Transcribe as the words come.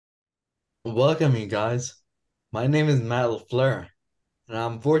Welcome, you guys. My name is Matt LaFleur, and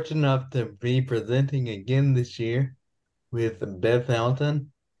I'm fortunate enough to be presenting again this year with Beth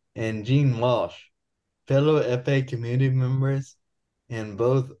Hamilton and Gene Walsh, fellow FA community members and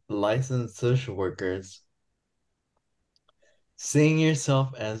both licensed social workers. Seeing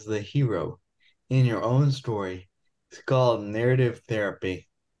yourself as the hero in your own story is called narrative therapy,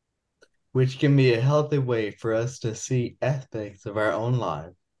 which can be a healthy way for us to see aspects of our own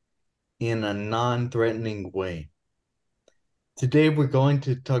lives in a non-threatening way. Today, we're going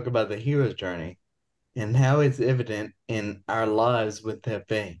to talk about the hero's journey and how it's evident in our lives with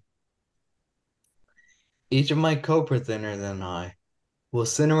FA. Each of my co-presenters and I will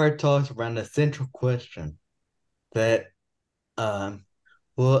center our talks around a central question that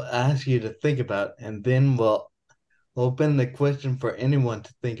we'll ask you to think about, and then we'll open the question for anyone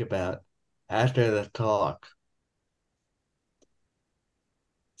to think about after the talk.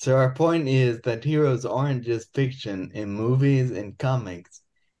 So our point is that heroes aren't just fiction in movies and comics,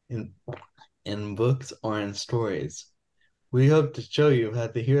 in, in books or in stories. We hope to show you how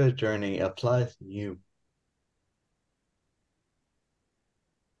the hero's journey applies to you.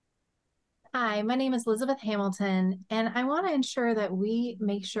 Hi, my name is Elizabeth Hamilton, and I want to ensure that we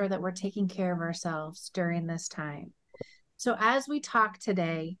make sure that we're taking care of ourselves during this time. So, as we talk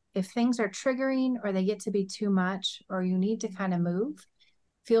today, if things are triggering or they get to be too much, or you need to kind of move,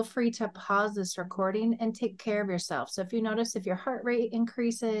 feel free to pause this recording and take care of yourself. So, if you notice if your heart rate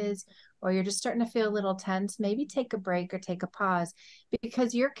increases or you're just starting to feel a little tense, maybe take a break or take a pause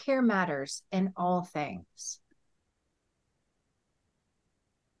because your care matters in all things.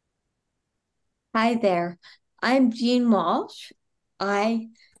 Hi there. I'm Jean Walsh. I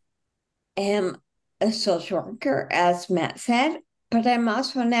am a social worker, as Matt said, but I'm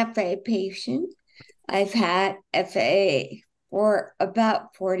also an FA patient. I've had FA for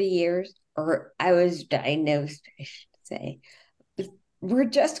about 40 years, or I was diagnosed, I should say. We're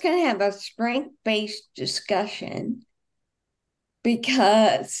just going to have a strength-based discussion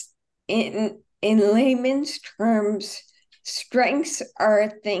because in layman's terms, strengths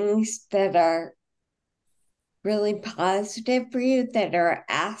are things that are really positive for you, that are an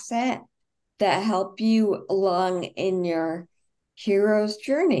asset, that help you along in your hero's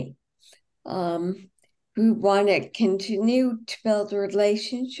journey. We want to continue to build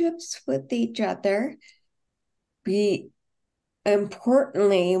relationships with each other. We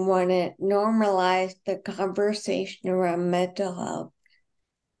importantly want to normalize the conversation around mental health.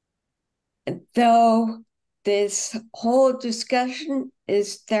 Though this whole discussion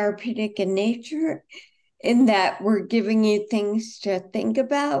is therapeutic in nature, in that we're giving you things to think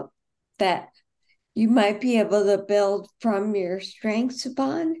about that you might be able to build from your strengths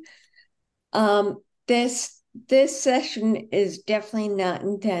upon. This session is definitely not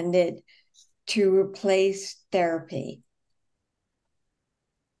intended to replace therapy.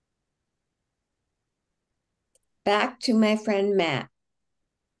 Back to my friend Matt.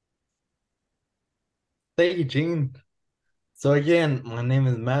 Thank you, Gene. So again, my name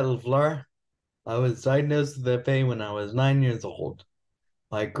is Matt LaFleur. I was diagnosed with FA when I was 9 years old.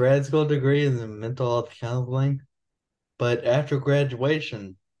 My grad school degree is in mental health counseling, but after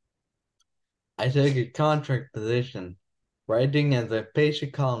graduation, I took a contract position writing as a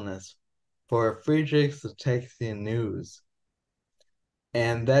patient columnist for Friedreich's Ataxia News.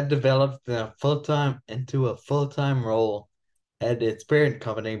 And that developed into a full-time role at its parent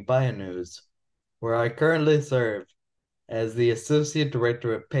company, BioNews, where I currently serve as the Associate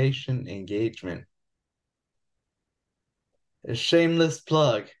Director of Patient Engagement. A shameless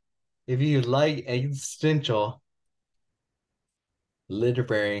plug, if you like existential,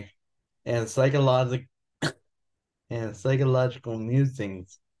 literary, and psychological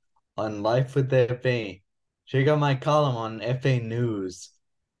musings on life with FA, check out my column on FA News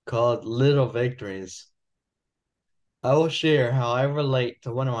called Little Victories. I will share how I relate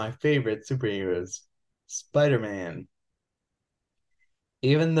to one of my favorite superheroes, Spider-Man.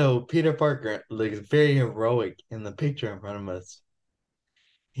 Even though Peter Parker looks very heroic in the picture in front of us,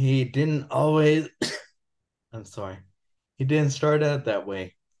 he didn't always, I'm sorry, he didn't start out that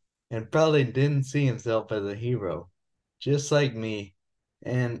way and probably didn't see himself as a hero, just like me,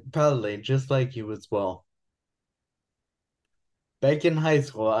 and probably just like you as well. Back in high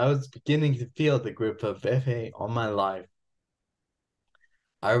school, I was beginning to feel the grip of FA on my life.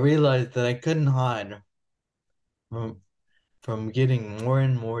 I realized that I couldn't hide from getting more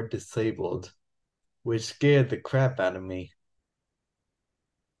and more disabled, which scared the crap out of me.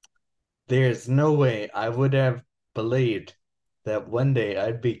 There's no way I would have believed that one day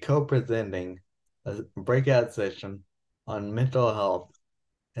I'd be co-presenting a breakout session on mental health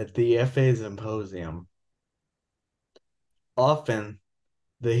at the FA Symposium. Often,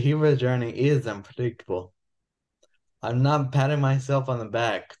 the hero journey is unpredictable. I'm not patting myself on the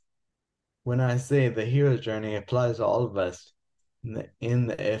back when I say the hero journey applies to all of us in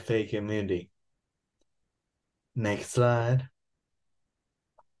the FA community. Next slide.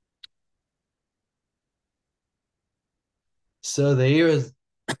 So the hero's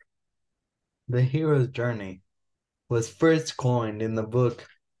journey was first coined in the book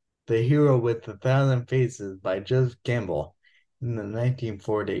The Hero with a Thousand Faces by Joseph Campbell in the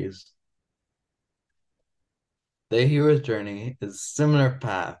 1940s. The hero's journey is a similar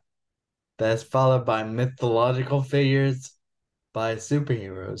path that is followed by mythological figures, by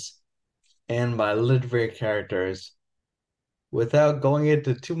superheroes, and by literary characters. Without going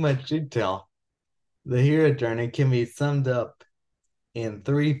into too much detail, the hero journey can be summed up in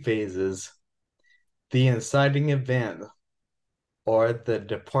three phases: the inciting event, or the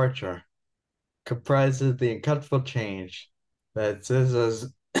departure, comprises the uncomfortable change that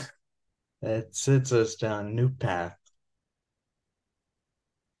sets us down a new path.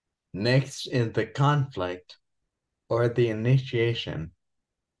 Next is the conflict, or the initiation,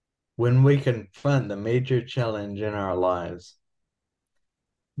 when we confront the major challenge in our lives.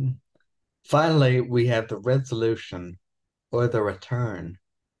 Finally, we have the resolution, or the return.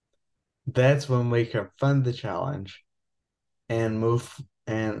 That's when we confront the challenge and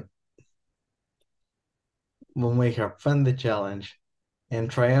when we confront the challenge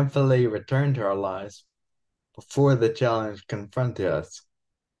and triumphantly return to our lives before the challenge confronted us,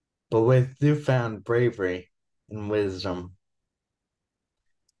 but with newfound bravery and wisdom.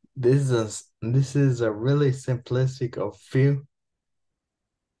 This is a really simplistic overview,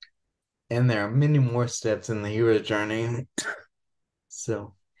 and there are many more steps in the hero journey.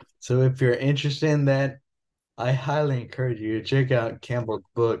 So if you're interested in that, I highly encourage you to check out Campbell's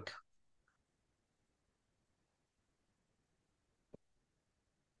book.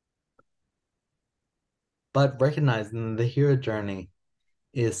 But recognizing the hero journey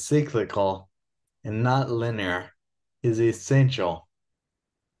is cyclical and not linear is essential.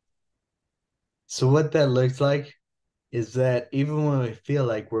 So what that looks like is that even when we feel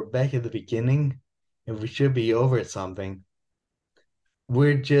like we're back at the beginning and we should be over something,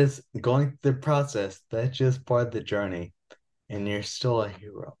 we're just going through the process. That's just part of the journey, and you're still a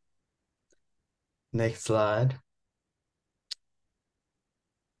hero. Next slide.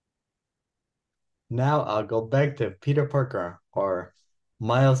 Now I'll go back to Peter Parker, or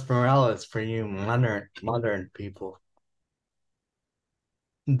Miles Morales for you modern people.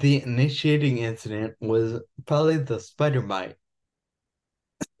 The initiating incident was probably the spider bite.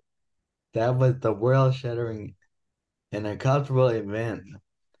 That was the world-shattering and uncomfortable event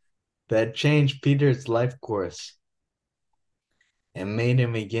that changed Peter's life course and made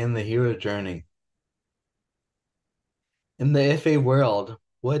him begin the hero journey. In the FA world,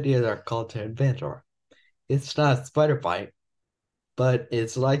 what is our call to adventure? It's not spider bite, but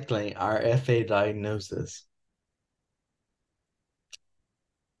it's likely our FA diagnosis.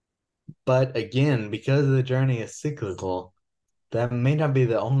 But again, because the journey is cyclical, that may not be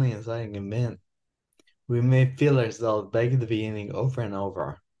the only inciting event. We may feel ourselves back at the beginning over and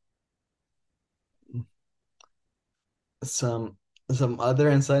over. Some other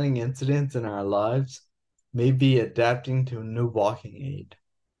inciting incidents in our lives may be adapting to a new walking aid,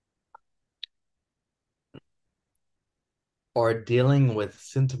 or dealing with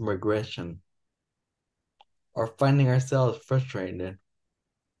symptom regression, or finding ourselves frustrated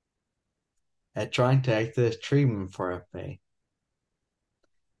at trying to access treatment for FA.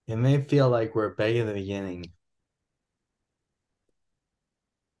 It may feel like we're back at the beginning,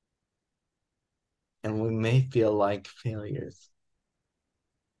 and we may feel like failures.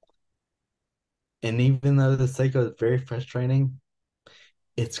 And even though the cycle is very frustrating,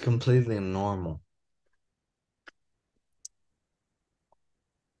 it's completely normal.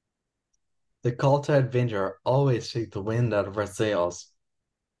 The call to adventure always takes the wind out of our sails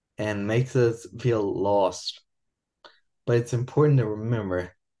and makes us feel lost. But it's important to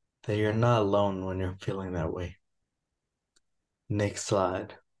remember that you're not alone when you're feeling that way. Next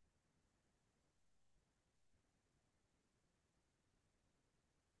slide.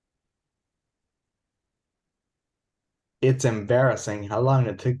 It's embarrassing how long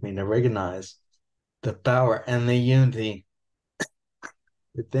it took me to recognize the power and the unity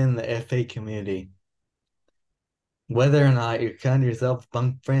within the FA community. Whether or not you count yourself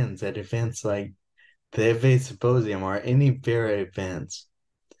among friends at events like the FA Symposium or any FARA events,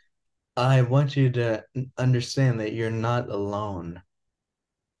 I want you to understand that you're not alone.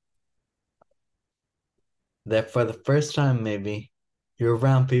 That for the first time, maybe, You're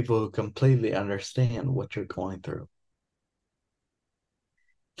around people who completely understand what you're going through.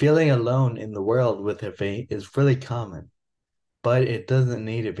 Feeling alone in the world with FA is really common, but it doesn't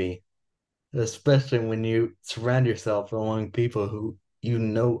need to be, especially when you surround yourself among people who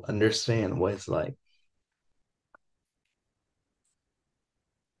understand what it's like.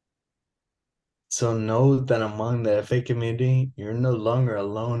 So know that among the FA community, you're no longer a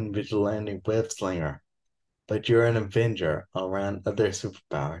lone vigilante web slinger, but you're an avenger around other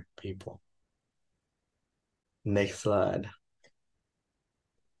superpowered people. Next slide.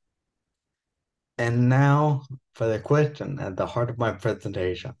 And now for the question at the heart of my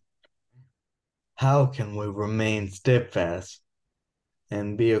presentation. How can we remain steadfast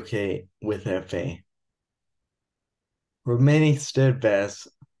and be okay with FA? Remaining steadfast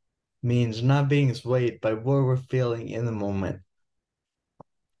means not being swayed by what we're feeling in the moment,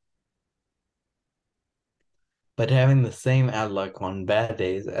 but having the same outlook on bad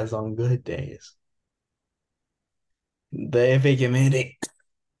days as on good days. The FA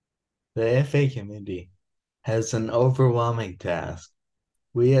community has an overwhelming task.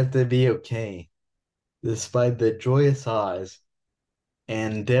 We have to be okay, despite the joyous highs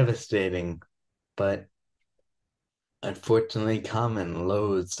and devastating, but unfortunately common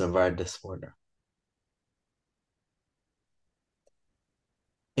loads of our disorder.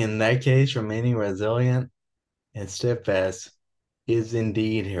 In that case, remaining resilient and steadfast is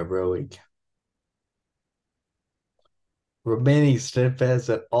indeed heroic. Remaining steadfast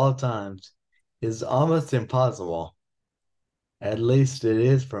at all times is almost impossible. At least it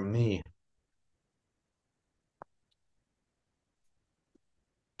is for me.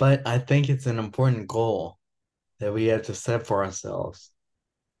 But I think it's an important goal that we have to set for ourselves.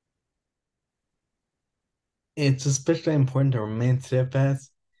 It's especially important to remain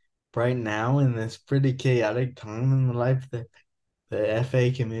steadfast right now in this pretty chaotic time in the life of the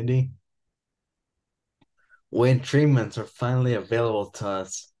FA community, when treatments are finally available to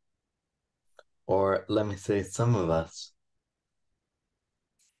us, or let me say some of us.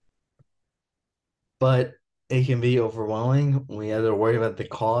 But it can be overwhelming. We have to worry about the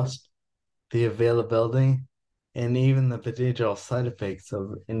cost, the availability, and even the potential side effects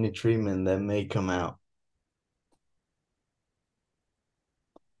of any treatment that may come out.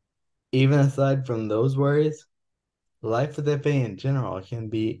 Even aside from those worries, life with FA in general can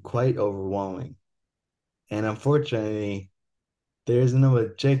be quite overwhelming. And unfortunately, there's no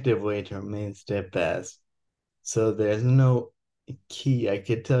objective way to remain steadfast. So there's no key I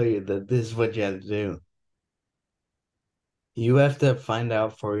could tell you that this is what you have to do. You have to find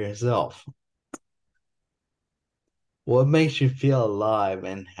out for yourself. What makes you feel alive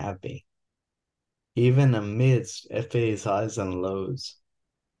and happy, even amidst FA's highs and lows?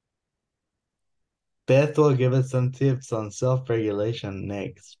 Beth will give us some tips on self-regulation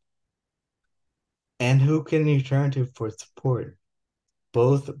next. And who can you turn to for support?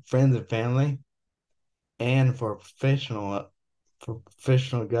 Both friends and family, and for professional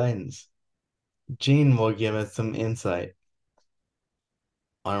guidance. Jean will give us some insight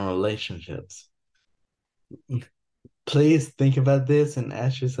on relationships. Please think about this and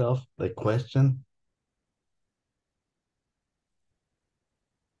ask yourself the question,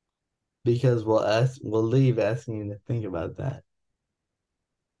 because we'll leave asking you to think about that.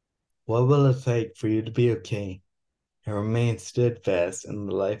 What will it take for you to be okay and remain steadfast in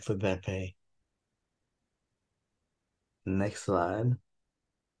the life of FA? Next slide.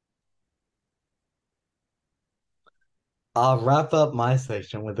 I'll wrap up my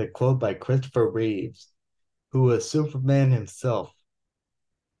section with a quote by Christopher Reeves, who was Superman himself.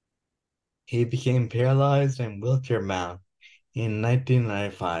 He became paralyzed and wheelchair-bound in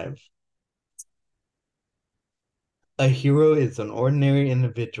 1995. A hero is an ordinary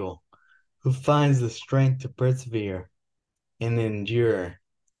individual who finds the strength to persevere and endure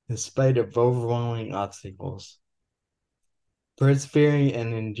in spite of overwhelming obstacles. Persevering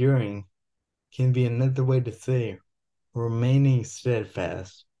and enduring can be another way to say remaining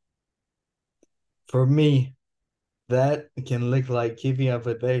steadfast. For me, that can look like keeping up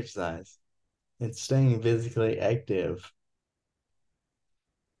with exercise and staying physically active,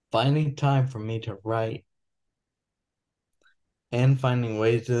 finding time for me to write, and finding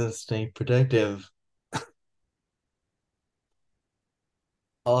ways to stay productive.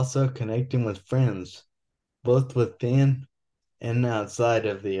 Also connecting with friends, both within and outside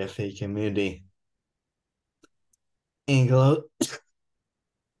of the FA community. In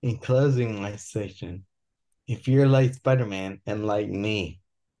closing my section, if you're like Spider-Man and like me,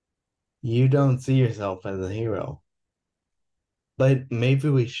 you don't see yourself as a hero. But maybe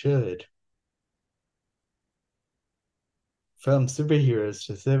we should. from superheroes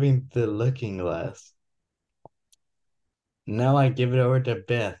to saving the looking glass. Now I give it over to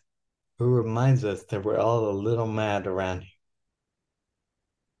Beth, who reminds us that we're all a little mad around here.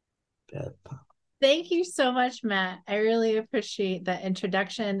 Beth. Thank you so much, Matt. I really appreciate the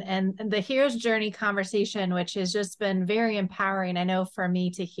introduction and the hero's journey conversation, which has just been very empowering, I know, for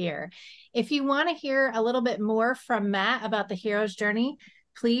me to hear. If you want to hear a little bit more from Matt about the hero's journey,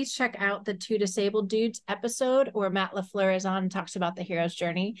 please check out the Two Disabled Dudes episode where Matt LaFleur is on and talks about the hero's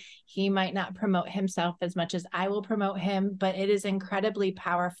journey. He might not promote himself as much as I will promote him, but it is incredibly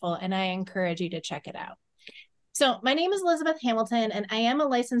powerful, and I encourage you to check it out. So my name is Elizabeth Hamilton, and I am a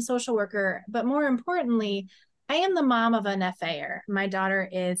licensed social worker, but more importantly, I am the mom of an FA'er. My daughter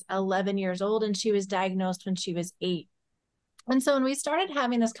is 11 years old, and she was diagnosed when she was 8. And so when we started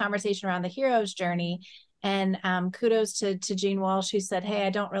having this conversation around the hero's journey, and kudos to Jean Walsh, who said, hey,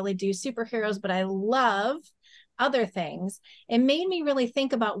 I don't really do superheroes, but I love other things. It made me really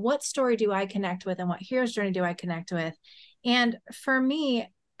think about what story do I connect with and what hero's journey do I connect with? And for me,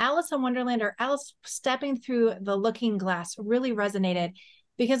 Alice in Wonderland, or Alice stepping through the looking glass, really resonated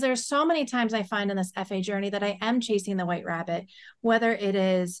because there's so many times I find in this FA journey that I am chasing the white rabbit, whether it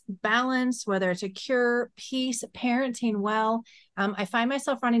is balance, whether it's a cure, peace, parenting well. I find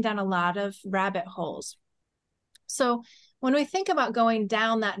myself running down a lot of rabbit holes. So when we think about going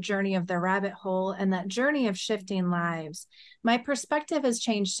down that journey of the rabbit hole and that journey of shifting lives, my perspective has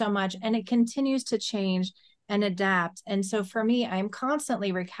changed so much, and it continues to change and adapt. And so for me, I'm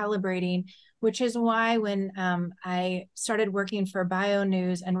constantly recalibrating, which is why when I started working for Bio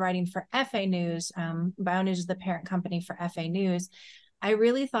News and writing for FA News, Bio News is the parent company for FA News, I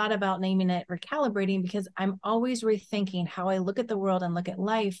really thought about naming it Recalibrating, because I'm always rethinking how I look at the world and look at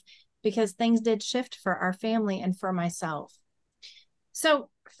life, because things did shift for our family and for myself. So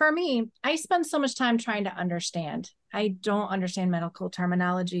for me, I spend so much time trying to understand. I don't understand medical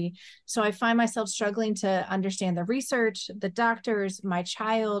terminology. So I find myself struggling to understand the research, the doctors, my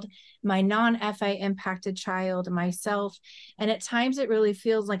child, my non-FA impacted child, myself. And at times it really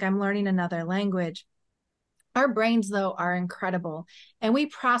feels like I'm learning another language. Our brains, though, are incredible, and we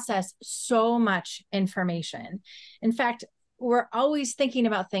process so much information. In fact, we're always thinking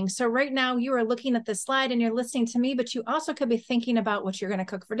about things. So right now you are looking at this slide and you're listening to me, but you also could be thinking about what you're going to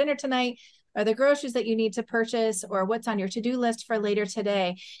cook for dinner tonight, or the groceries that you need to purchase, or what's on your to-do list for later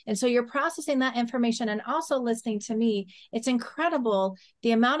today. And so you're processing that information and also listening to me. It's incredible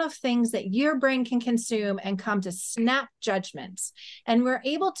the amount of things that your brain can consume and come to snap judgments. And we're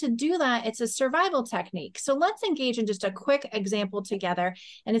able to do that. It's a survival technique. So let's engage in just a quick example together.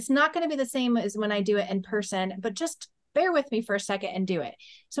 And it's not going to be the same as when I do it in person, but just bear with me for a second and do it.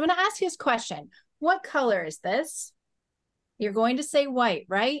 So I'm going to ask you this question. What color is this? You're going to say white,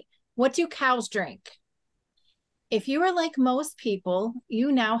 right? What do cows drink? If you are like most people,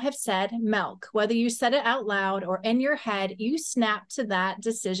 you now have said milk. Whether you said it out loud or in your head, you snap to that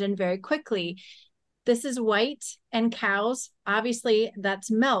decision very quickly. This is white, and cows, obviously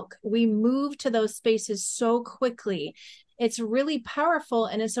that's milk. We move to those spaces so quickly. It's really powerful,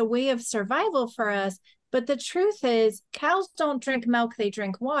 and it's a way of survival for us. But the truth is, cows don't drink milk, they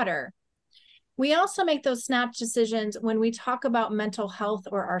drink water. We also make those snap decisions when we talk about mental health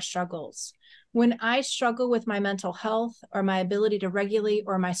or our struggles. When I struggle with my mental health or my ability to regulate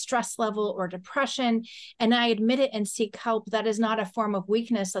or my stress level or depression, and I admit it and seek help, that is not a form of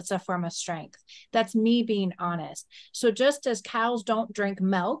weakness, that's a form of strength. That's me being honest. So just as cows don't drink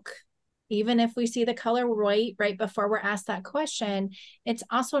milk, even if we see the color white right before we're asked that question, it's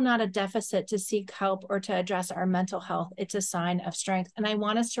also not a deficit to seek help or to address our mental health. It's a sign of strength. And I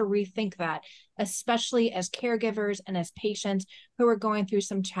want us to rethink that, especially as caregivers and as patients who are going through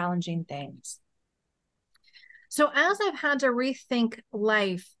some challenging things. So as I've had to rethink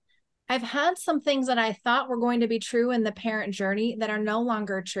life, I've had some things that I thought were going to be true in the parent journey that are no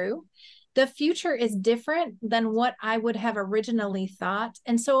longer true. The future is different than what I would have originally thought.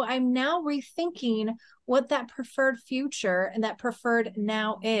 And so I'm now rethinking what that preferred future and that preferred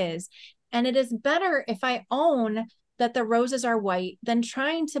now is. And it is better if I own that the roses are white than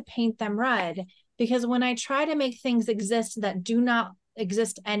trying to paint them red. Because when I try to make things exist that do not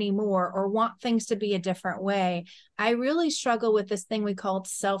exist anymore or want things to be a different way, I really struggle with this thing we call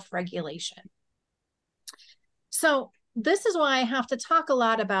self-regulation. So this is why I have to talk a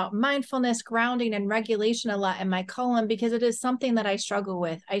lot about mindfulness, grounding, and regulation a lot in my column, because it is something that I struggle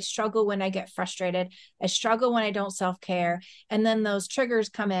with. I struggle when I get frustrated. I struggle when I don't self-care. And then those triggers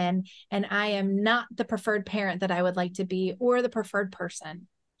come in and I am not the preferred parent that I would like to be or the preferred person.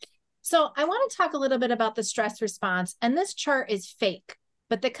 So I want to talk a little bit about the stress response. And this chart is fake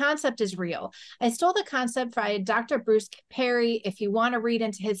but the concept is real. I stole the concept from Dr. Bruce Perry. If you want to read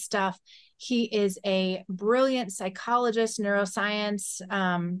into his stuff, he is a brilliant psychologist, neuroscience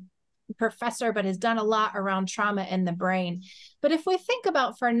professor, but has done a lot around trauma in the brain. But if we think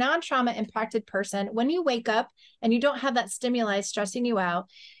about for a non-trauma impacted person, when you wake up and you don't have that stimuli stressing you out,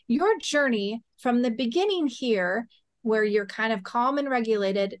 your journey from the beginning here, where you're kind of calm and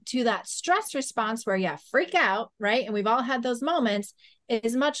regulated, to that stress response where you freak out, right? And we've all had those moments,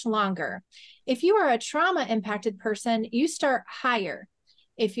 is much longer. If you are a trauma impacted person, you start higher.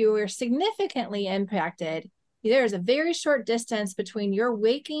 If you are significantly impacted, there's a very short distance between your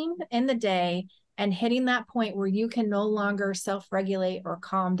waking in the day and hitting that point where you can no longer self-regulate or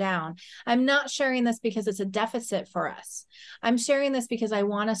calm down. I'm not sharing this because it's a deficit for us. I'm sharing this because I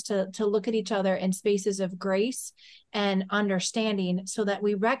want us to look at each other in spaces of grace and understanding, so that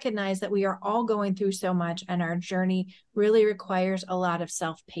we recognize that we are all going through so much and our journey really requires a lot of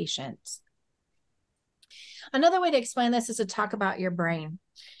self-patience. Another way to explain this is to talk about your brain.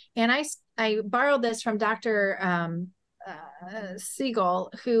 And I borrowed this from Dr.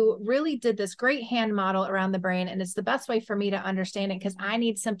 Siegel, who really did this great hand model around the brain. And it's the best way for me to understand it because I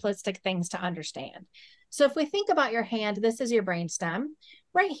need simplistic things to understand. So if we think about your hand, this is your brainstem.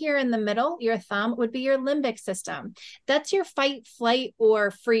 Right here in the middle, your thumb would be your limbic system. That's your fight, flight,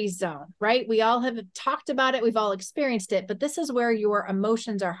 or freeze zone, right? We all have talked about it. We've all experienced it, but this is where your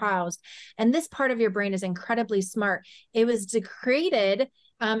emotions are housed. And this part of your brain is incredibly smart. It was created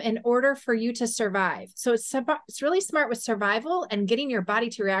in order for you to survive. So it's really smart with survival and getting your body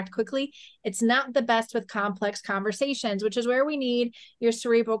to react quickly. It's not the best with complex conversations, which is where we need your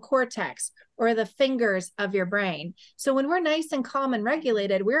cerebral cortex or the fingers of your brain. So when we're nice and calm and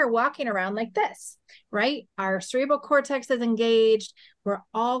regulated, we're walking around like this, right? Our cerebral cortex is engaged. We're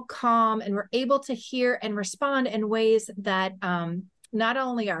all calm and we're able to hear and respond in ways that not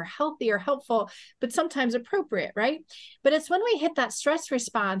only are healthy or helpful, but sometimes appropriate, right? But it's when we hit that stress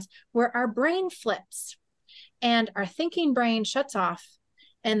response where our brain flips and our thinking brain shuts off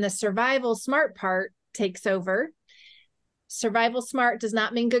and the survival smart part takes over. Survival smart does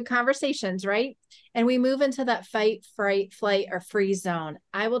not mean good conversations, right? And we move into that fight, fright, flight, or freeze zone.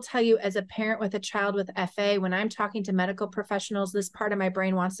 I will tell you, as a parent with a child with FA, when I'm talking to medical professionals, this part of my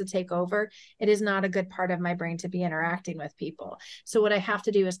brain wants to take over. It is not a good part of my brain to be interacting with people. So what I have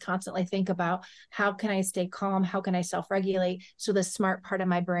to do is constantly think about, how can I stay calm? How can I self-regulate? So the smart part of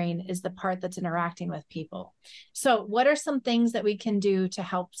my brain is the part that's interacting with people. So what are some things that we can do to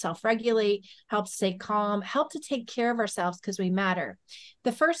help self-regulate, help stay calm, help to take care of ourselves because we matter?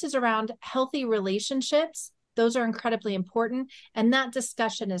 The first is around healthy relationships. Those are incredibly important. And that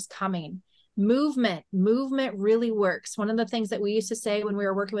discussion is coming. Movement really works. One of the things that we used to say when we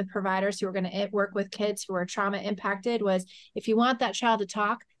were working with providers who were going to work with kids who are trauma impacted was, if you want that child to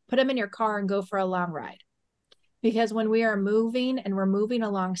talk, put them in your car and go for a long ride. Because when we are moving and we're moving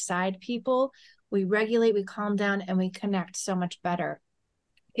alongside people, we regulate, we calm down, and we connect so much better.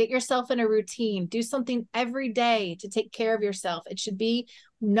 Get yourself in a routine. Do something every day to take care of yourself. It should be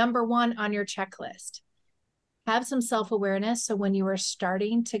number one on your checklist. Have some self-awareness. So when you are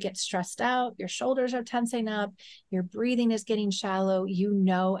starting to get stressed out, your shoulders are tensing up, your breathing is getting shallow, you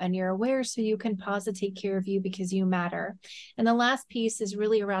know, and you're aware, so you can pause to take care of you because you matter. And the last piece is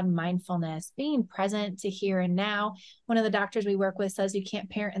really around mindfulness, being present to here and now. One of the doctors we work with says you can't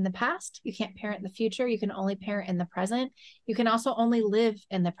parent in the past, you can't parent in the future, you can only parent in the present. You can also only live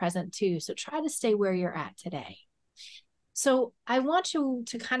in the present too. So try to stay where you're at today. So I want you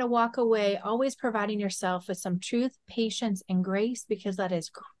to kind of walk away always providing yourself with some truth, patience, and grace, because that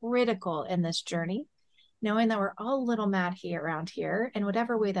is critical in this journey, knowing that we're all a little mad here around here in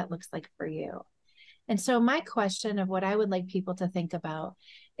whatever way that looks like for you. And so my question of what I would like people to think about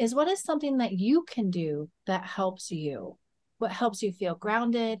is, what is something that you can do that helps you? What helps you feel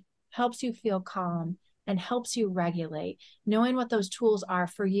grounded, helps you feel calm, and helps you regulate? Knowing what those tools are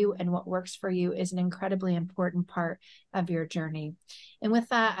for you and what works for you is an incredibly important part of your journey. And with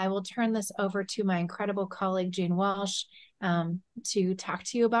that, I will turn this over to my incredible colleague, Jane Walsh, to talk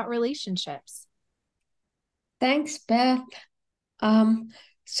to you about relationships. Thanks, Beth.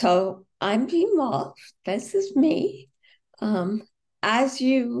 So I'm Jane Walsh. This is me. As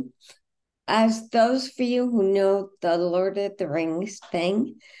those of you who know the Lord of the Rings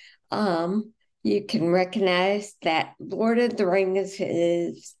thing, you can recognize that Lord of the Rings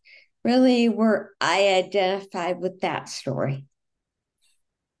is really where I identify with that story.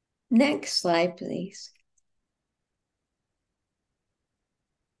 Next slide, please.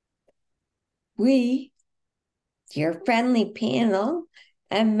 We, your friendly panel,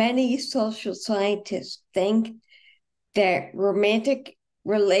 and many social scientists think that romantic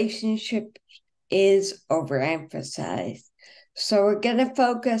relationship is overemphasized. So we're going to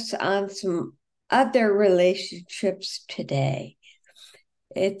focus on some other relationships today.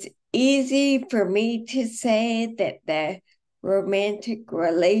 It's easy for me to say that the romantic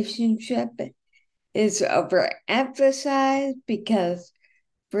relationship is overemphasized because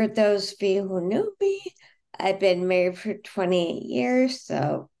for those of you who know me, I've been married for 28 years,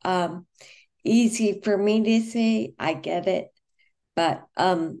 so easy for me to say, I get it. But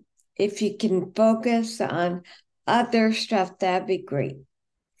if you can focus on other stuff, that'd be great.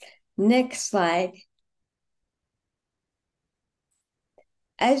 Next slide.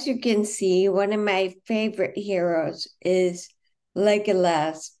 As you can see, one of my favorite heroes is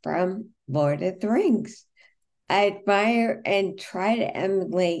Legolas from Lord of the Rings. I admire and try to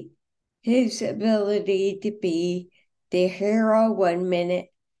emulate his ability to be the hero 1 minute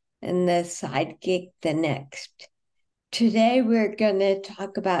and the sidekick the next. Today, we're going to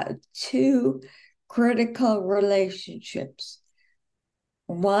talk about two critical relationships.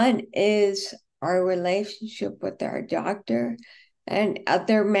 One is our relationship with our doctor and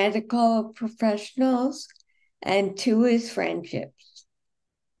other medical professionals, and two is friendships.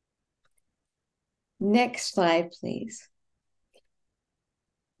 Next slide, please.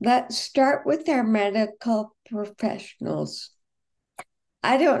 Let's start with our medical professionals.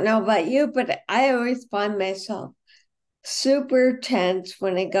 I don't know about you, but I always find myself super tense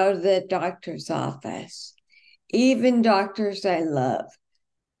when I go to the doctor's office, even doctors I love.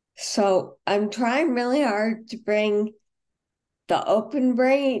 So I'm trying really hard to bring the open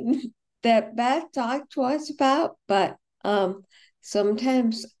brain that Beth talked to us about, but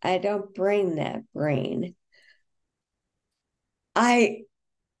sometimes I don't bring that brain. I've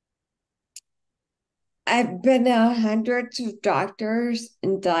been to hundreds of doctors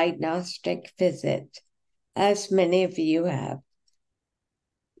and diagnostic visits, as many of you have.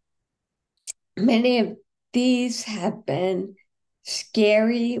 Many of these have been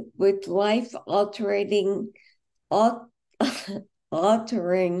scary with life-altering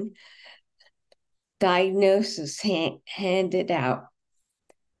diagnosis handed out.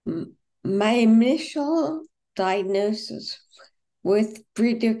 My initial diagnosis with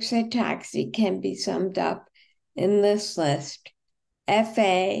Friedreich's ataxia can be summed up in this list.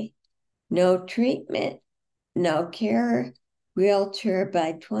 FA, no treatment, no cure, wheelchair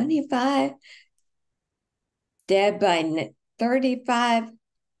by 25, dead by 35.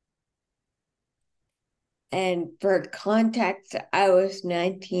 And for context, I was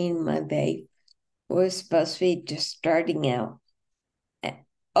 19 when they was supposed to be just starting out.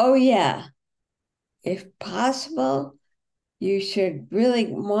 Oh yeah, if possible, you should really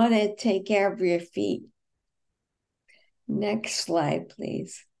want to take care of your feet. Next slide,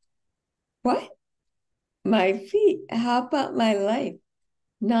 please. What? My feet? How about my life?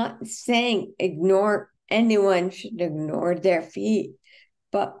 Not saying anyone should ignore their feet,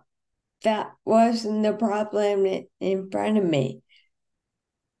 but that wasn't the problem in front of me.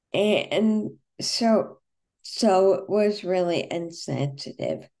 And so it was really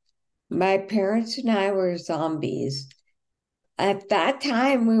insensitive. My parents and I were zombies. At that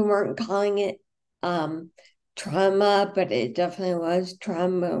time, we weren't calling it trauma, but it definitely was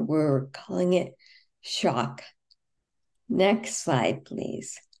trauma. We were calling it shock. Next slide,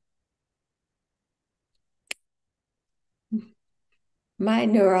 please. My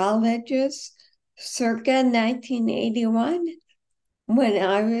neurologist, circa 1981, when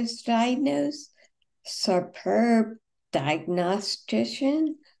I was diagnosed, superb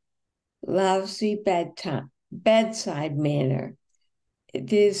diagnostician, lousy bedside manner.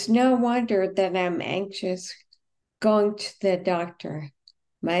 It is no wonder that I'm anxious going to the doctor.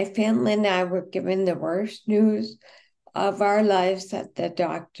 My family and I were given the worst news of our lives at the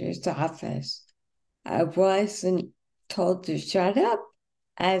doctor's office. I wasn't told to shut up,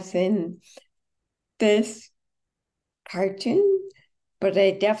 as in this cartoon, but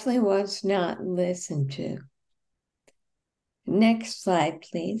I definitely was not listened to. Next slide,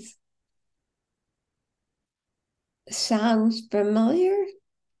 please. Sounds familiar?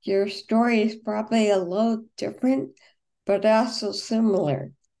 Your story is probably a little different, but also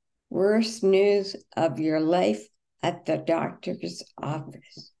similar. Worst news of your life at the doctor's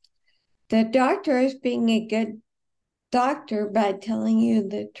office. The doctor is being a good doctor by telling you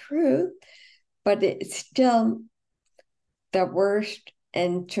the truth, but it's still the worst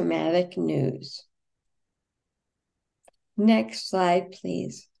and traumatic news. Next slide,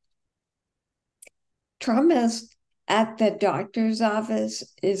 please. Trauma at the doctor's office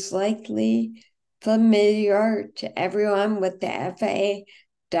is likely familiar to everyone with the FA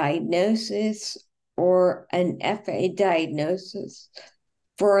diagnosis or an FA diagnosis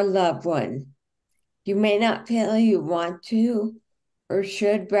for a loved one. You may not feel you want to or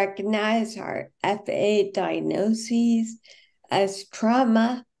should recognize our FA diagnoses as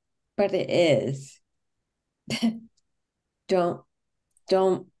trauma, but it is. Don't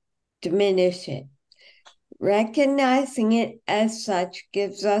diminish it. Recognizing it as such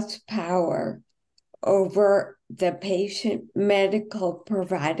gives us power over the patient-medical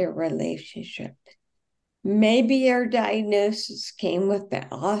provider relationship. Maybe your diagnosis came with an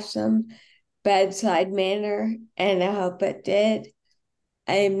awesome bedside manner, and I hope it did.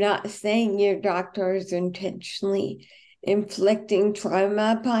 I am not saying your doctor is intentionally inflicting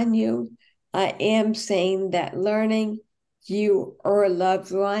trauma upon you. I am saying that learning you or a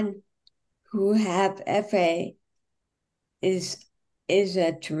loved one who have FA is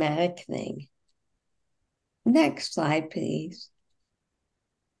a traumatic thing. Next slide, please.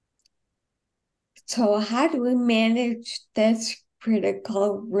 So how do we manage this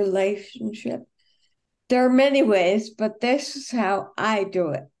critical relationship? There are many ways, but this is how I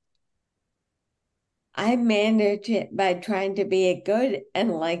do it. I manage it by trying to be a good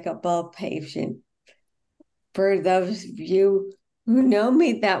and likable patient. For those of you who know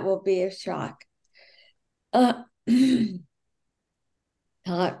me, that will be a shock. Not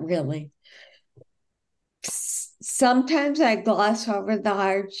really. Sometimes I gloss over the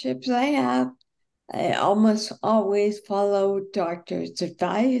hardships I have. I almost always follow doctor's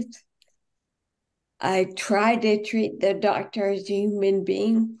advice. I try to treat the doctor as a human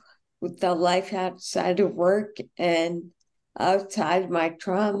being with the life outside of work and outside my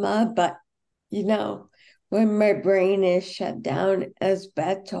trauma. But, you know, when my brain is shut down, as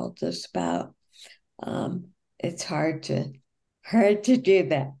Beth told us about, it's hard to do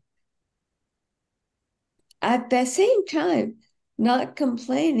that. At the same time, not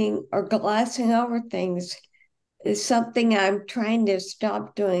complaining or glossing over things is something I'm trying to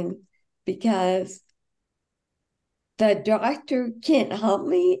stop doing, because the doctor can't help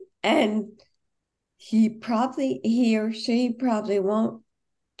me, and he or she probably won't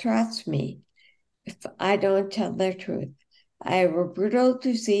trust me if I don't tell the truth. I have a brutal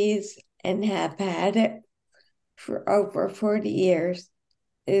disease and have had it for over 40 years.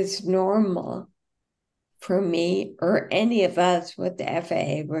 It's normal for me or any of us with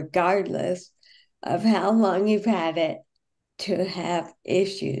FA, regardless of how long you've had it, to have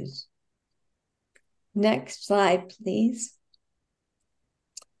issues. Next slide, please.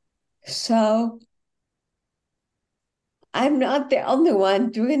 So I'm not the only one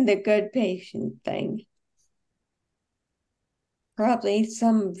doing the good patient thing. Probably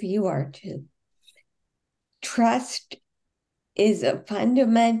some of you are too. Trust is a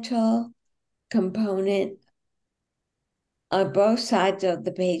fundamental component on both sides of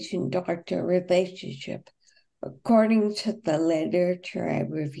the patient-doctor relationship, according to the literature I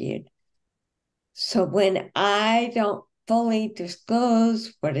reviewed. So when I don't fully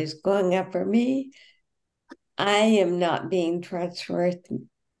disclose what is going on for me, I am not being trustworthy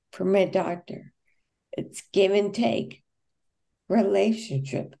for my doctor. It's give and take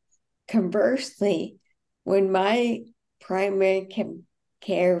relationship. Conversely, when my primary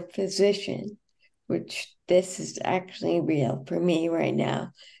care physician, which this is actually real for me right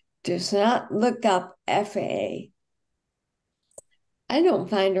now, does not look up FA, I don't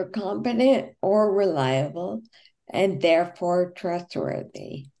find her competent or reliable, and therefore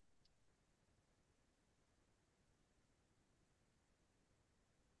trustworthy.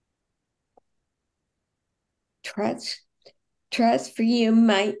 Trust for you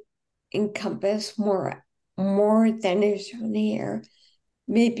might encompass more than is shown here.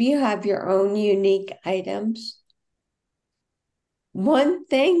 Maybe you have your own unique items. One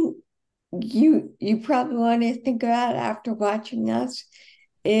thing you probably want to think about after watching us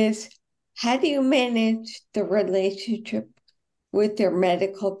is, how do you manage the relationship with your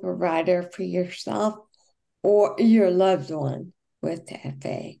medical provider for yourself or your loved one with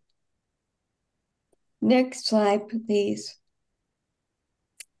FA? Next slide, please.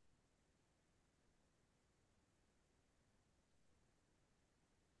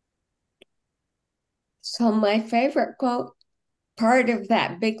 So my favorite quote, part of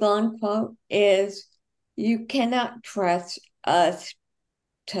that big long quote, is, you cannot trust us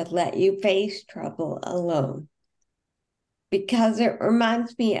to let you face trouble alone. Because it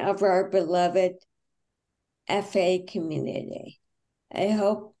reminds me of our beloved FA community. I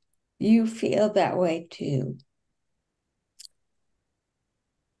hope you feel that way too.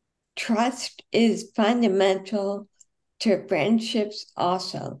 Trust is fundamental to friendships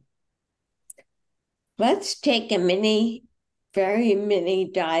also. Let's take a very mini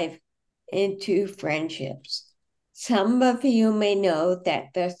dive into friendships. Some of you may know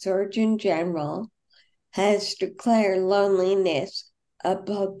that the Surgeon General has declared loneliness a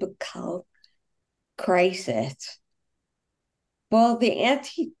public health crisis. Well, the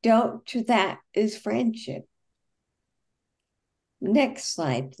antidote to that is friendship. Next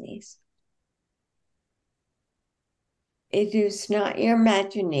slide, please. It is not your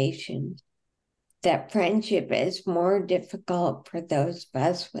imagination that friendship is more difficult for those of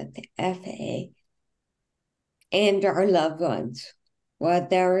us with FA and our loved ones. While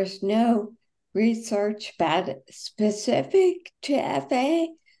there is no research specific to FA,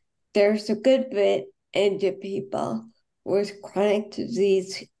 there's a good bit into people with chronic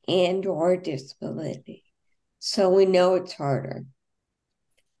disease and or disability. So we know it's harder.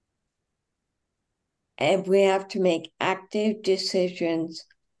 And we have to make active decisions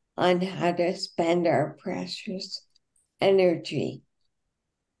on how to spend our precious energy.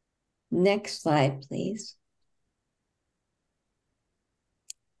 Next slide, please.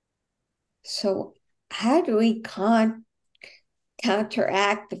 So how do we counteract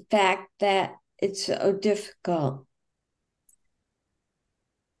the fact that it's so difficult?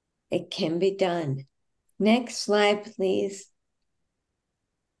 It can be done. Next slide, please.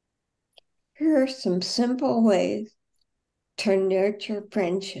 Here are some simple ways to nurture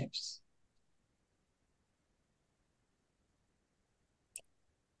friendships.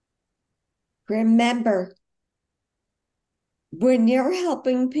 Remember, when you're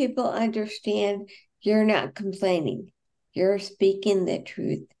helping people understand, you're not complaining. You're speaking the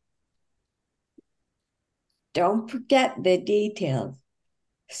truth. Don't forget the details.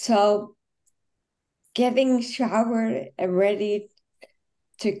 So, getting showered and ready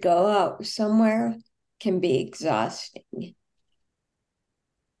to go out somewhere can be exhausting.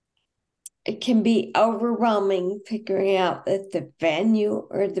 It can be overwhelming figuring out if the venue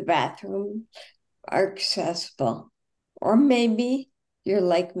or the bathroom are accessible. Or maybe you're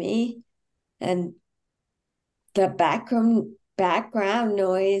like me and the background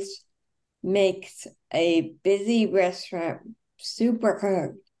noise makes a busy restaurant super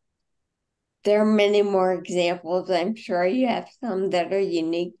hard. There are many more examples. I'm sure you have some that are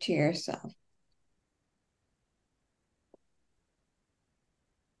unique to yourself.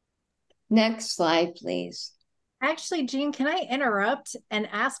 Next slide, please. Actually, Jean, can I interrupt and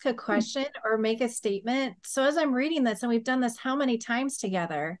ask a question or make a statement? So as I'm reading this, and we've done this how many times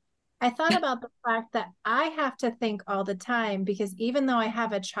together, I thought about the fact that I have to think all the time, because even though I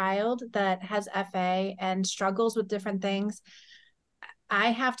have a child that has FA and struggles with different things,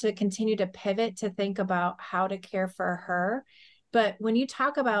 I have to continue to pivot to think about how to care for her. But when you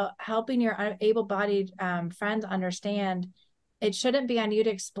talk about helping your able-bodied friend understand, it shouldn't be on you to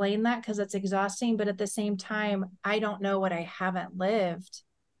explain that because it's exhausting. But at the same time, I don't know what I haven't lived.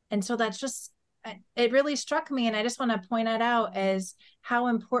 And so that's just, it really struck me. And I just want to point it out as how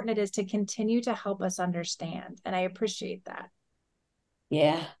important it is to continue to help us understand. And I appreciate that.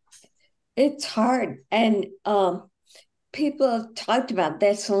 Yeah, it's hard. And people have talked about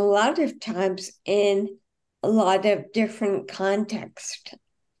this a lot of times in a lot of different contexts,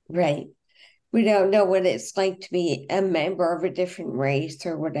 right? We don't know what it's like to be a member of a different race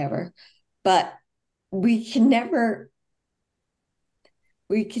or whatever, but we can never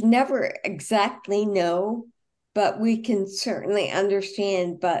exactly know, but we can certainly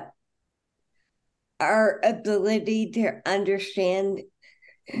understand. But our ability to understand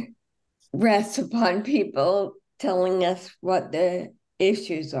rests upon people telling us what the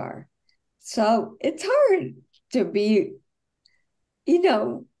issues are. So it's hard to be,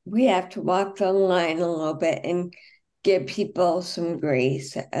 we have to walk the line a little bit and give people some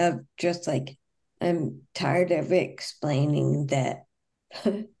grace of just like, I'm tired of explaining that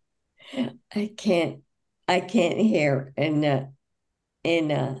I can't hear in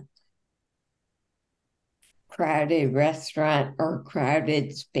a crowded restaurant or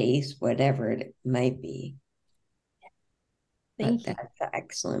crowded space, whatever it might be. Thank you. That's an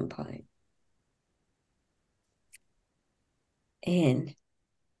excellent point. And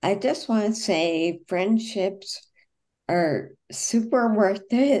I just want to say friendships are super worth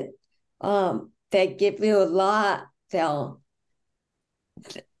it. They give you a lot. They're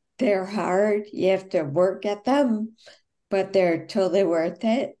hard. You have to work at them, but they're totally worth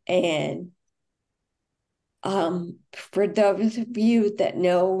it. And for those of you that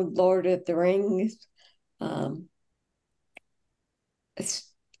know Lord of the Rings,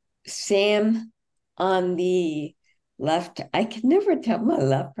 Sam on the left, I can never tell my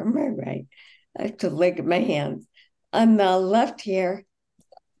left from my right. I have to look at my hands. On the left here,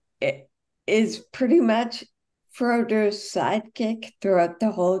 it is pretty much Frodo's sidekick throughout the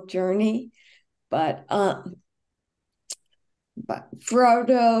whole journey. But but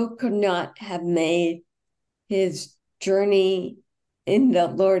Frodo could not have made his journey in the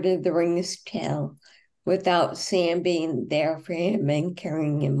Lord of the Rings tale without Sam being there for him and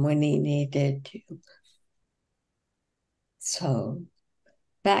carrying him when he needed to. So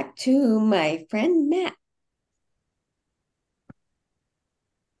back to my friend Matt.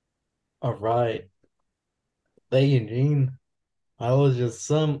 All right. Thank you, Gene. I will just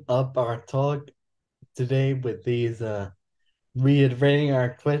sum up our talk today with these reiterating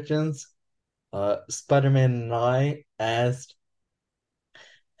our questions. Spider-Man and I asked,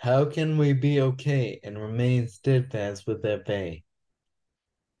 how can we be okay and remain steadfast with FA?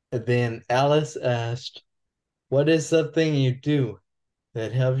 And then Alice asked, what is something you do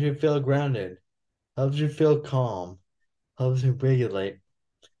that helps you feel grounded, helps you feel calm, helps you regulate?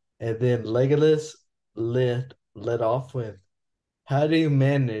 And then Legolas led off with, how do you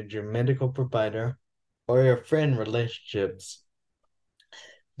manage your medical provider or your friend relationships?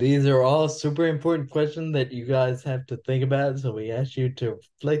 These are all super important questions that you guys have to think about, so we ask you to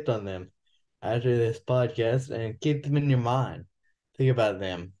reflect on them after this podcast and keep them in your mind. Think about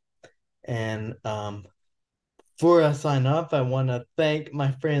them. And before I sign off, I want to thank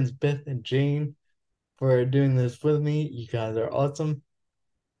my friends Beth and Jane for doing this with me. You guys are awesome.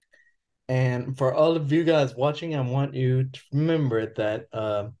 And for all of you guys watching, I want you to remember that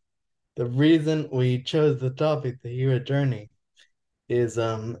the reason we chose the topic, the hero journey, is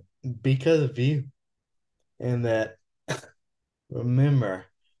because of you. And that remember,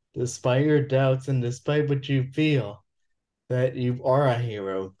 despite your doubts and despite what you feel, that you are a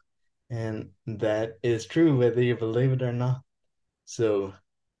hero. And that is true whether you believe it or not. So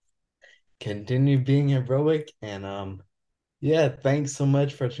continue being heroic and yeah, thanks so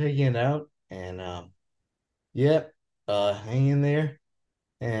much for checking it out. And yep, hang in there.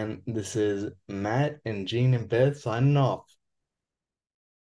 And this is Matt and Gene and Beth signing off.